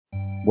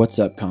What's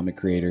up, comic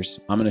creators?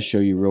 I'm going to show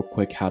you real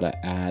quick how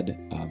to add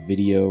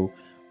video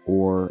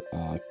or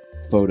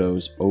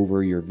photos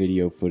over your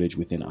video footage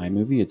within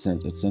iMovie. It's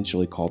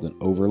essentially called an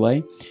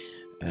overlay,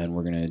 and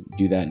we're going to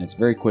do that, and it's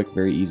very quick,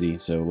 very easy,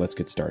 so let's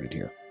get started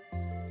here.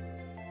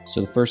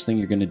 So the first thing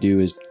you're going to do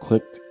is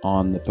click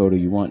on the photo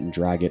you want and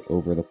drag it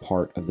over the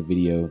part of the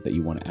video that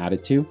you want to add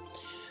it to.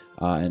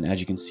 And as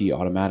you can see,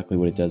 automatically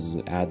what it does is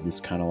it adds this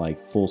kind of like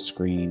full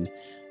screen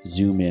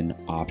zoom in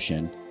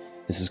option.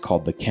 This is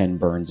called the Ken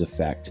Burns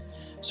effect.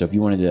 So if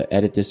you wanted to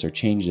edit this or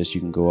change this,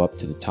 you can go up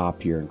to the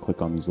top here and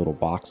click on these little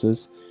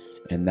boxes,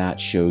 and that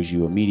shows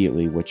you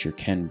immediately what your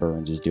Ken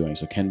Burns is doing.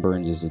 So Ken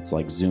Burns is it's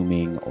like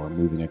zooming or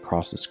moving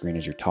across the screen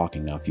as you're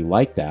talking. Now if you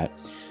like that,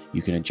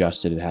 you can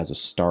adjust it. It has a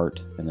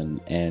start and then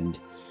an end.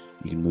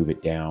 You can move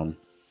it down.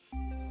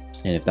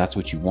 And if that's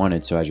what you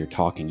wanted, so as you're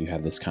talking, you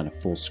have this kind of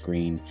full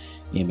screen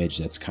image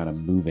that's kind of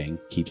moving,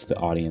 keeps the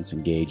audience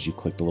engaged. You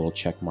click the little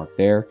check mark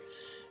there,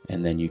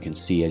 and then you can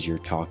see as you're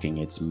talking,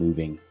 it's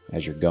moving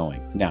as you're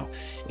going. Now,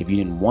 if you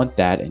didn't want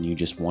that and you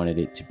just wanted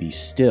it to be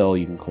still,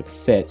 you can click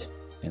fit,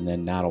 and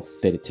then that'll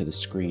fit it to the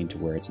screen to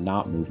where it's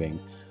not moving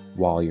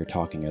while you're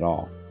talking at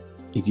all.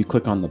 If you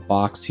click on the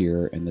box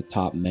here in the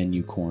top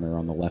menu corner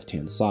on the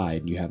left-hand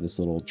side, you have this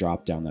little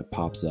drop down that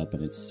pops up,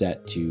 and it's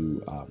set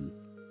to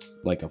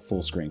like a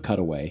full screen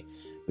cutaway,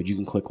 but you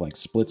can click like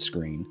split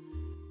screen,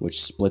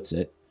 which splits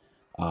it,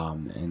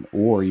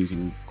 or you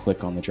can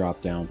click on the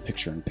drop down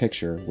picture in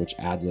picture, which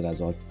adds it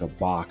as like a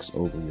box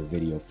over your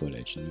video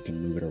footage, and you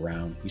can move it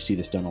around. You see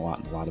this done a lot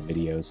in a lot of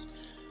videos.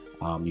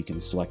 You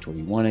can select where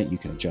you want it, you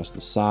can adjust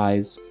the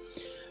size,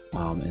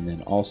 and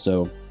then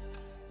also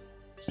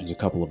there's a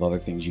couple of other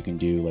things you can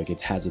do, like it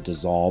has a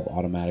dissolve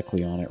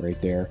automatically on it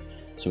right there,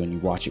 so when you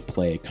watch it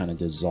play, it kind of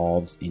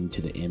dissolves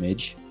into the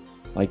image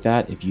like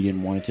that. If you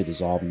didn't want it to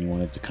dissolve and you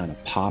want it to kind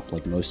of pop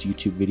like most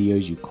YouTube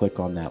videos, you click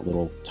on that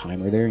little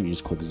timer there and you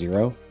just click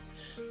 0,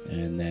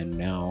 and then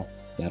now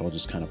that'll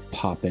just kind of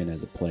pop in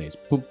as it plays.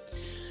 Boom.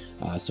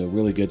 So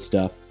really good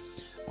stuff.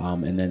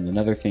 And then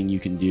another thing you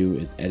can do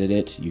is edit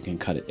it. You can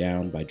cut it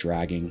down by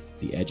dragging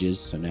the edges,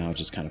 so now it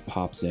just kind of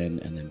pops in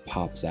and then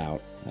pops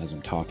out as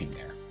I'm talking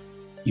there.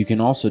 You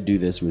can also do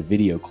this with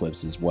video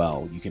clips as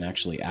well. You can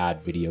actually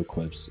add video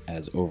clips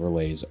as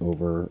overlays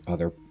over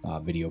other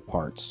video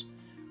parts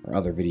or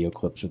other video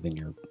clips within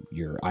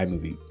your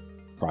iMovie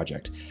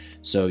project.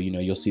 So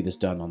you'll see this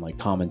done on like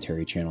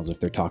commentary channels. If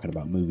they're talking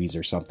about movies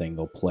or something,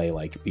 they'll play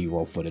like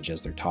b-roll footage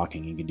as they're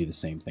talking. You can do the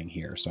same thing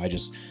here. So I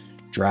just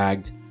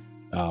dragged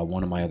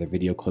one of my other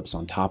video clips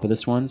on top of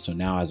this one, so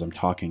now as I'm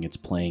talking, it's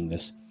playing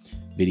this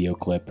video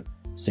clip.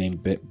 Same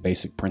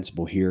basic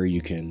principle here.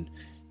 You can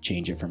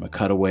change it from a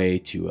cutaway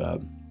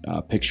to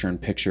a picture in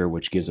picture,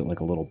 which gives it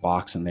like a little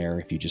box in there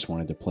if you just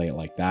wanted to play it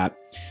like that,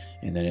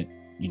 and then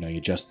you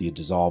adjust the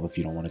dissolve if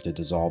you don't want it to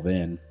dissolve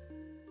in,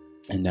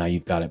 and now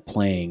you've got it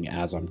playing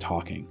as I'm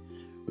talking.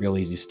 Real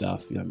easy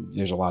stuff.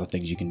 There's a lot of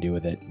things you can do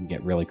with it and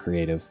get really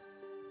creative.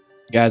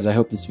 Guys, I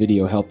hope this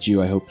video helped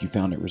you. I hope you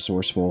found it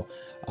resourceful.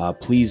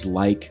 Please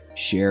like,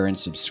 share, and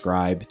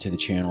subscribe to the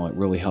channel. It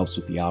really helps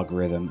with the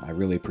algorithm. I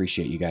really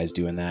appreciate you guys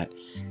doing that.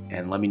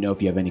 And let me know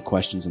if you have any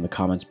questions in the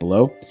comments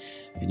below.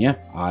 And yeah,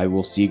 I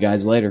will see you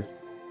guys later.